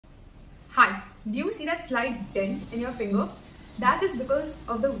Hi, do you see that slight dent in your finger? That is because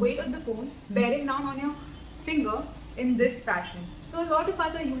of the weight of the phone bearing down on your finger in this fashion. So a lot of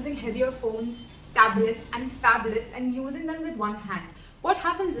us are using heavier phones, tablets and phablets and using them with one hand. What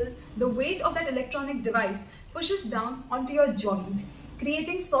happens is the weight of that electronic device pushes down onto your joint,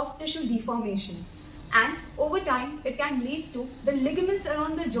 creating soft tissue deformation. And over time, it can lead to the ligaments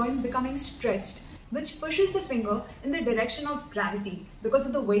around the joint becoming stretched, which pushes the finger in the direction of gravity because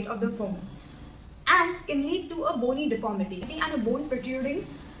of the weight of the phone, and can lead to a bony deformity and a bone protruding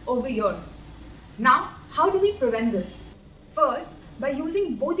over here. Now, how do we prevent this? First, by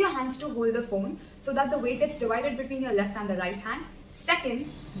using both your hands to hold the phone so that the weight gets divided between your left and the right hand. Second,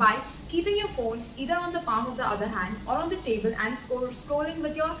 by keeping your phone either on the palm of the other hand or on the table and scrolling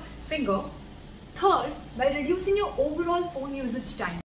with your finger. Third, by reducing your overall phone usage time.